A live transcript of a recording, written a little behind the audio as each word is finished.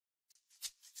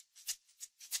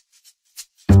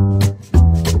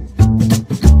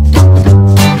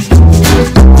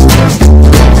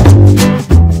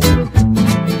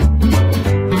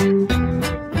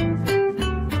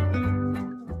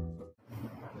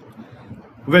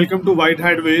Welcome to White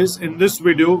Hat Ways. In this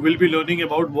video, we'll be learning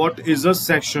about what is a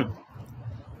session.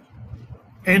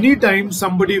 Anytime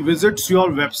somebody visits your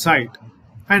website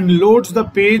and loads the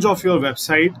page of your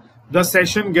website, the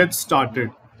session gets started.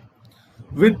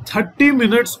 With 30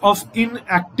 minutes of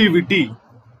inactivity,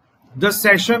 the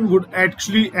session would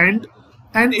actually end,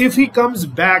 and if he comes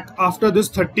back after this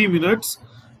 30 minutes,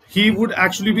 he would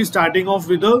actually be starting off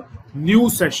with a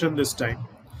new session this time.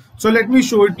 So let me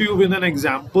show it to you with an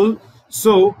example.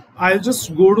 So I'll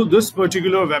just go to this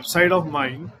particular website of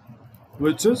mine,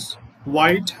 which is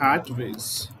White Hat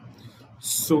Ways.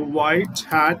 So White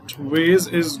Hat Ways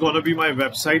is gonna be my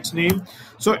website's name.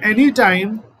 So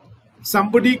anytime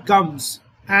somebody comes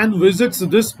and visits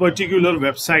this particular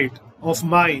website of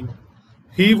mine,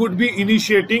 he would be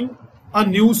initiating a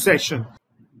new session.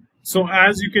 So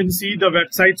as you can see, the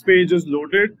website's page is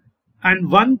loaded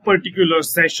and one particular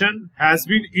session has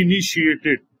been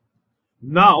initiated.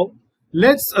 Now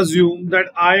let's assume that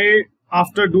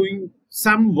after doing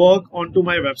some work onto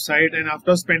my website and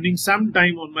after spending some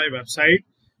time on my website,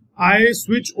 I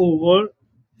switch over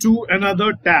to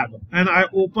another tab and I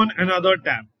open another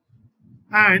tab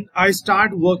and I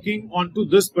start working onto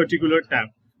this particular tab.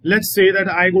 Let's say that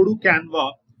I go to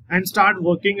Canva and start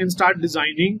working and start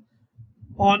designing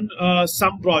on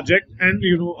some project, and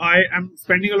I am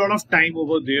spending a lot of time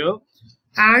over there,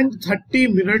 and 30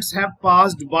 minutes have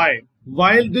passed by.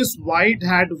 While this White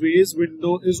Hat Ways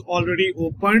window is already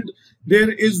opened,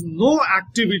 there is no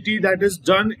activity that is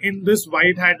done in this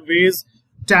White Hat Ways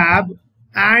tab,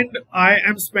 and I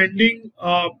am spending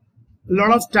a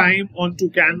lot of time onto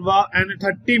Canva and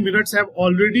 30 minutes have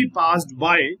already passed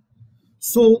by.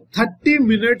 So 30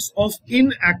 minutes of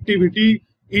inactivity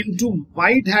into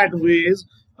White Hat Ways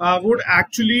would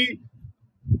actually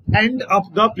end up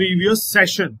the previous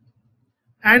session.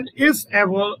 And if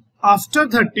ever after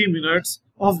 30 minutes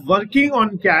of working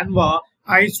on Canva,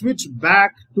 I switch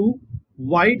back to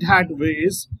White Hat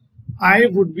Ways, I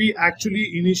would be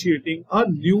actually initiating a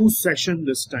new session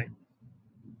this time.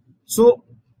 So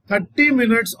 30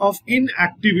 minutes of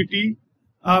inactivity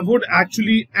would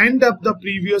actually end up the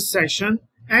previous session,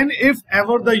 and if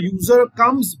ever the user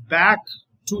comes back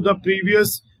to the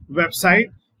previous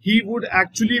website, he would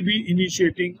actually be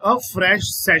initiating a fresh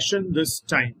session this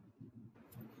time.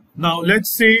 Now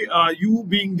let's say you,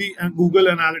 being the Google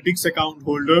Analytics account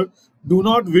holder, do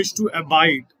not wish to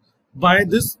abide by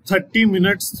this 30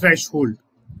 minutes threshold.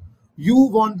 You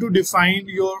want to define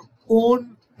your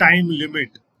own time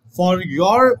limit for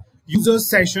your user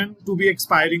session to be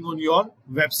expiring on your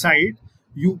website.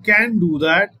 You can do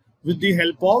that with the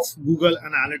help of Google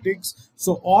Analytics.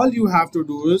 So all you have to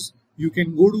do is you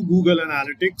can go to Google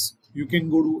Analytics, you can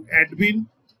go to admin,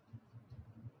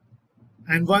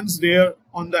 and once there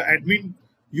on the admin,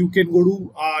 you can go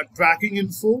to tracking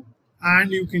info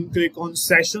and you can click on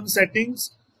session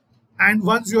settings. And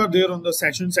once you are there on the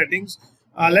session settings,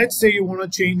 let's say you want to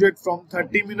change it from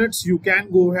 30 minutes, you can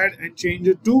go ahead and change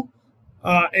it to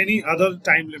any other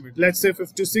time limit. Let's say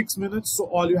 56 minutes. So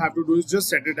all you have to do is just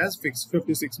set it as fixed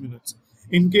 56 minutes.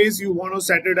 In case you want to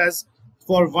set it as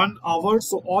for 1 hour,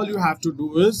 so all you have to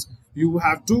do is you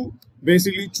have to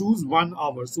basically choose 1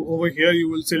 hour. So over here you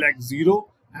will select 0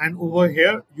 and over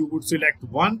here you would select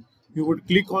 1. You would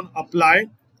click on apply,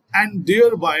 and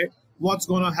thereby what's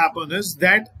going to happen is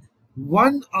that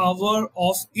 1 hour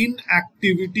of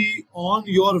inactivity on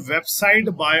your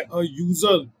website by a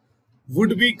user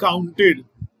would be counted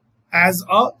as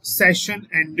a session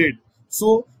ended.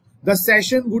 So the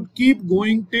session would keep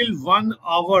going till 1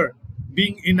 hour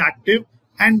being inactive,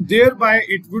 and thereby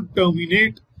it would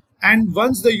terminate. And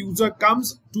once the user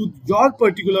comes to your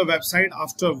particular website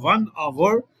after 1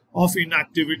 hour of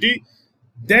inactivity,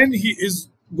 then he is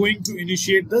going to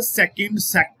initiate the second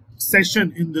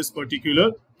session in this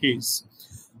particular case.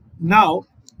 Now,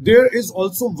 there is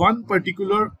also one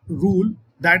particular rule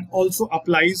that also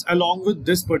applies along with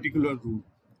this particular rule,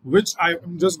 which I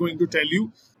am just going to tell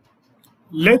you.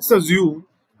 Let's assume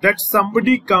that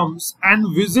somebody comes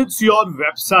and visits your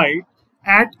website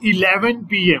at 11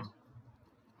 p.m.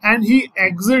 and he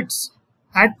exits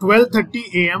at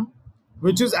 12:30 a.m.,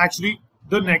 which is actually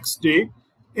the next day.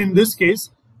 In this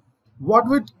case, what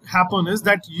would happen is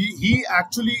that he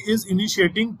actually is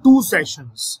initiating 2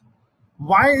 sessions.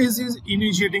 Why is he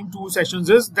initiating 2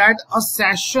 sessions? Is that a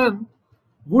session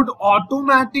would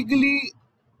automatically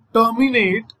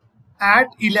terminate at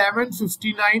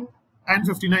 11:59 and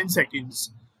 59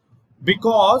 seconds,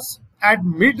 because at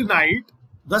midnight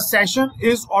the session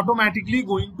is automatically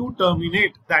going to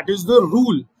terminate. That is the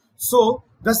rule. So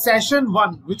the session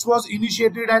 1, which was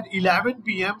initiated at 11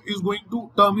 p.m. is going to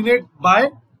terminate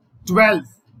by 12,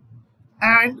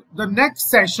 and the next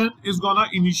session is gonna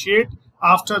initiate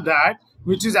after that,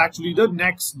 which is actually the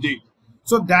next day.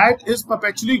 So that is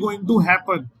perpetually going to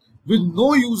happen with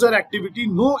no user activity,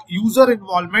 no user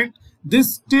involvement.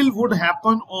 This still would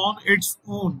happen on its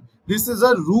own. This is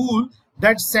a rule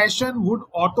that session would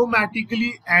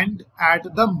automatically end at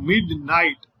the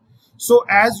midnight. So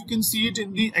as you can see it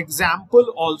in the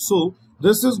example also,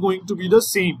 this is going to be the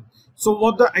same. So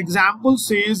what the example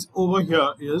says over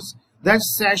here is that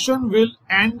session will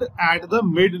end at the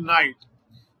midnight.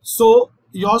 So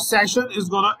your session is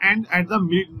gonna end at the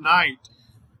midnight,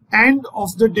 end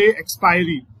of the day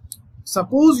expiry.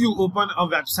 Suppose you open a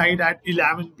website at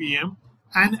 11 p.m.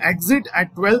 and exit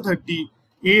at 12:30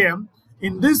 a.m.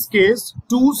 In this case,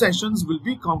 two sessions will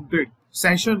be counted.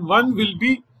 Session 1 will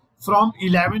be from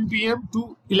 11 p.m.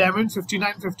 to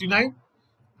 11:59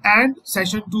 and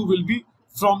session 2 will be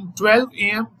from 12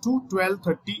 a.m. to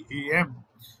 12:30 a.m.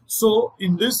 So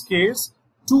in this case,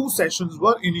 two sessions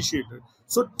were initiated.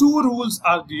 So two rules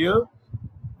are there.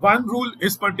 One rule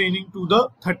is pertaining to the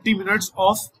 30 minutes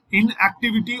of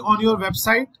inactivity on your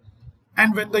website,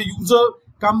 and when the user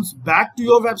comes back to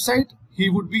your website, he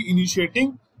would be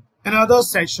initiating another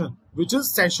session, which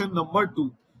is session number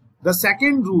 2. The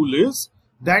second rule is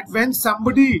that when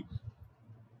somebody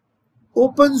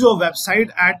opens your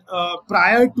website at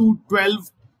prior to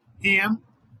 12 a.m.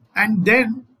 and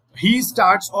then he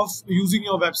starts off using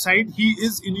your website, he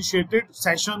is initiated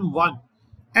session 1,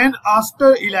 and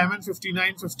after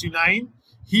 11:59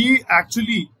 he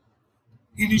actually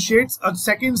initiates a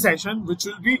second session, which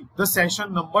will be the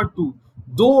session number 2.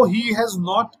 Though he has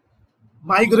not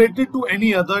migrated to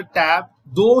any other tab,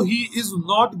 though he is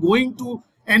not going to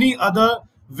any other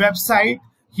website,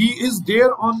 he is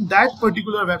there on that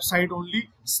particular website only.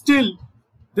 Still,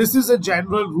 this is a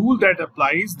general rule that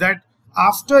applies, that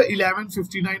after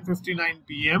 11:59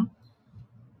 p.m.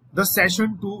 the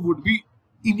session 2 would be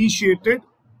initiated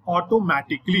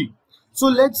automatically. So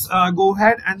let's go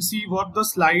ahead and see what the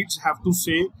slides have to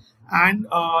say, and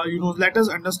let us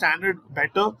understand it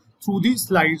better through the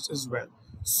slides as well.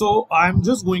 So I'm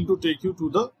just going to take you to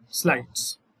the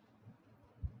slides.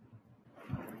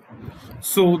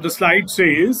 So the slide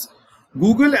says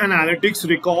Google Analytics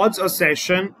records a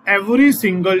session every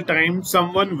single time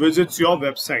someone visits your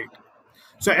website.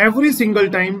 So every single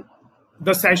time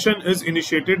the session is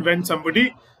initiated when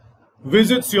somebody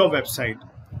visits your website.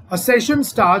 A session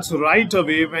starts right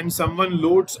away when someone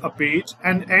loads a page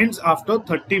and ends after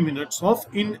 30 minutes of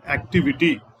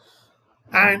inactivity.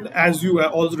 And as you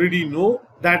already know,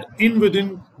 that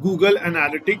within Google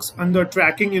Analytics, under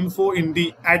tracking info in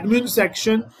the admin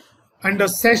section, under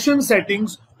session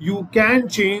settings, you can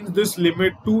change this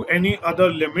limit to any other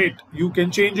limit. You can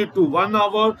change it to 1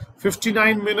 hour,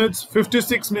 59 minutes,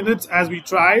 56 minutes as we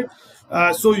tried.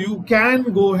 So you can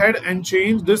go ahead and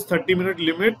change this 30-minute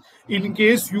limit in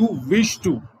case you wish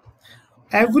to.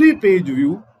 Every page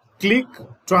view, click,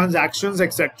 transactions,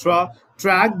 etc.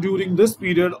 tracked during this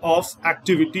period of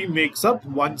activity makes up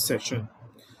one session.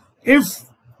 If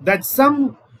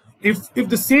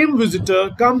the same visitor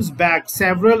comes back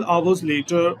several hours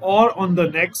later or on the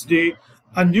next day,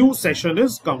 a new session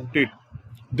is counted.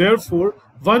 Therefore,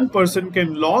 one person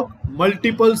can log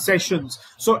multiple sessions.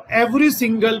 So every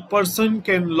single person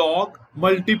can log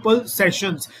multiple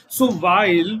sessions. So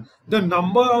while the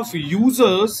number of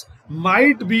users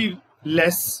might be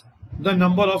less, the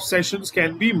number of sessions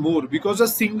can be more, because a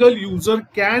single user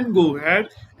can go ahead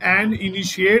and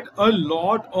initiate a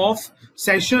lot of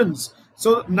sessions.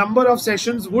 So number of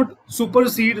sessions would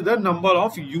supersede the number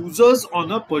of users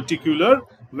on a particular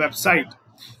website.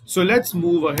 So let's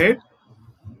move ahead.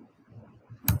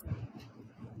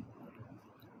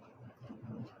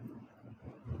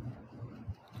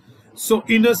 So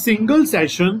in a single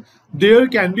session, there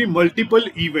can be multiple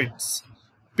events,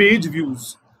 page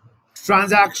views,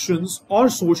 transactions, or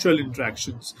social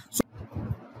interactions. So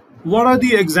what are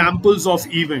the examples of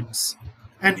events?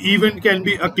 An event can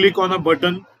be a click on a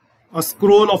button, a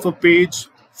scroll of a page,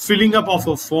 filling up of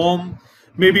a form,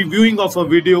 maybe viewing of a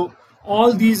video.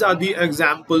 All these are the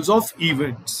examples of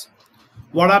events.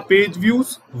 What are page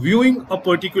views? Viewing a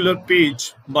particular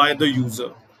page by the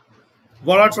user.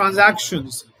 What are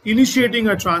transactions? Initiating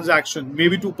a transaction,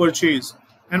 maybe to purchase.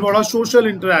 And what are social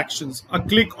interactions? A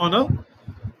click on a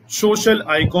social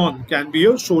icon can be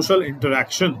a social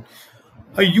interaction.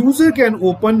 A user can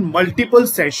open multiple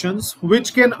sessions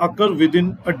which can occur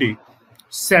within a day,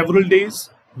 several days,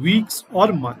 weeks,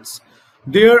 or months.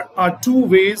 There are two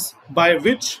ways by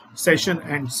which session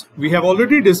ends. We have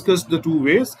already discussed the two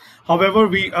ways. However,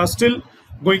 we are still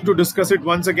going to discuss it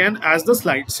once again as the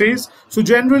slide says. So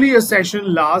generally a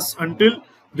session lasts until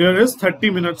there is 30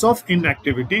 minutes of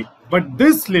inactivity, but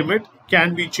this limit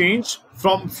can be changed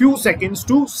from few seconds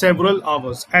to several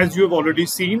hours. As you have already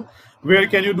seen, where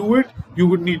can you do it? You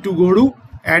would need to go to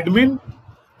admin,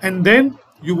 and then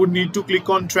you would need to click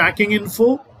on tracking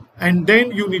info, and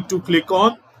then you need to click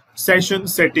on session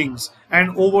settings,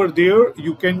 and over there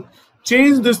you can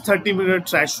change this 30-minute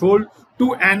threshold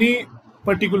to any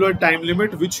particular time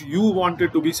limit which you want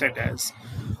it to be set as.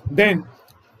 Then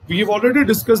we have already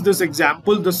discussed this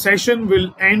example. The session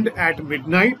will end at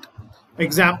midnight.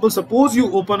 Example, suppose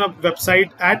you open up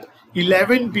website at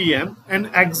 11 p.m. and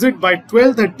exit by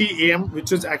 12:30 a.m.,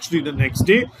 which is actually the next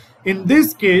day. In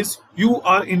this case, you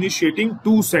are initiating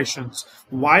 2 sessions.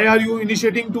 Why are you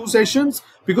initiating 2 sessions?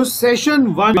 Because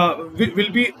session 1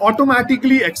 will be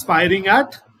automatically expiring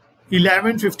at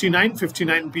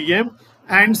 11:59 p.m.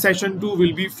 and session 2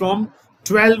 will be from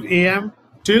 12 a.m.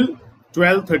 till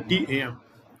 12:30 a.m.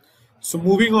 So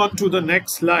moving on to the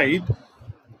next slide.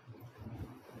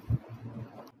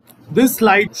 This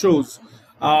slide shows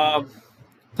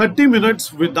 30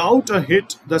 minutes without a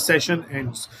hit, the session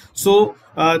ends. So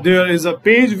there is a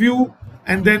page view,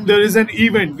 and then there is an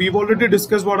event. We've already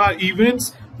discussed what are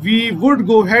events. We would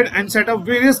go ahead and set up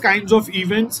various kinds of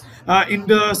events in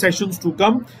the sessions to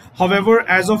come. However,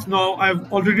 as of now,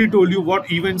 I've already told you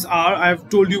what events are. I've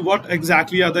told you what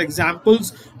exactly are the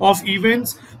examples of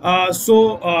events.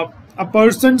 A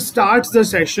person starts the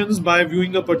sessions by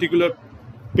viewing a particular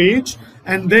page,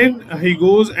 and then he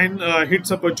goes and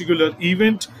hits a particular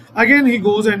event. Again, he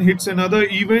goes and hits another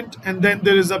event, and then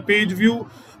there is a page view,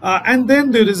 and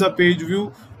then there is a page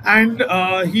view, and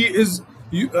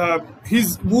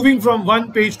he's moving from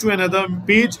one page to another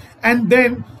page, and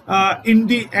then in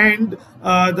the end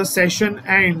the session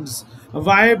ends.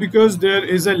 Why? Because there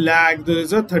is a lag, there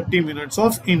is a 30 minutes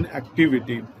of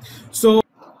inactivity. So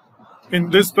in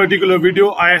this particular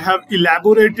video, I have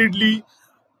elaboratedly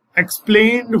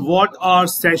explained what are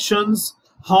sessions,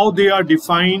 how they are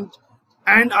defined,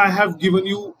 and I have given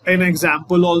you an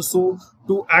example also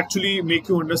to actually make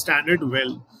you understand it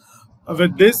well.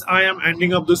 With this, I am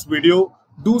ending up this video.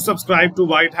 Do subscribe to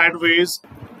White Hat Ways.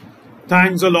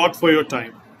 Thanks a lot for your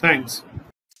time. Thanks.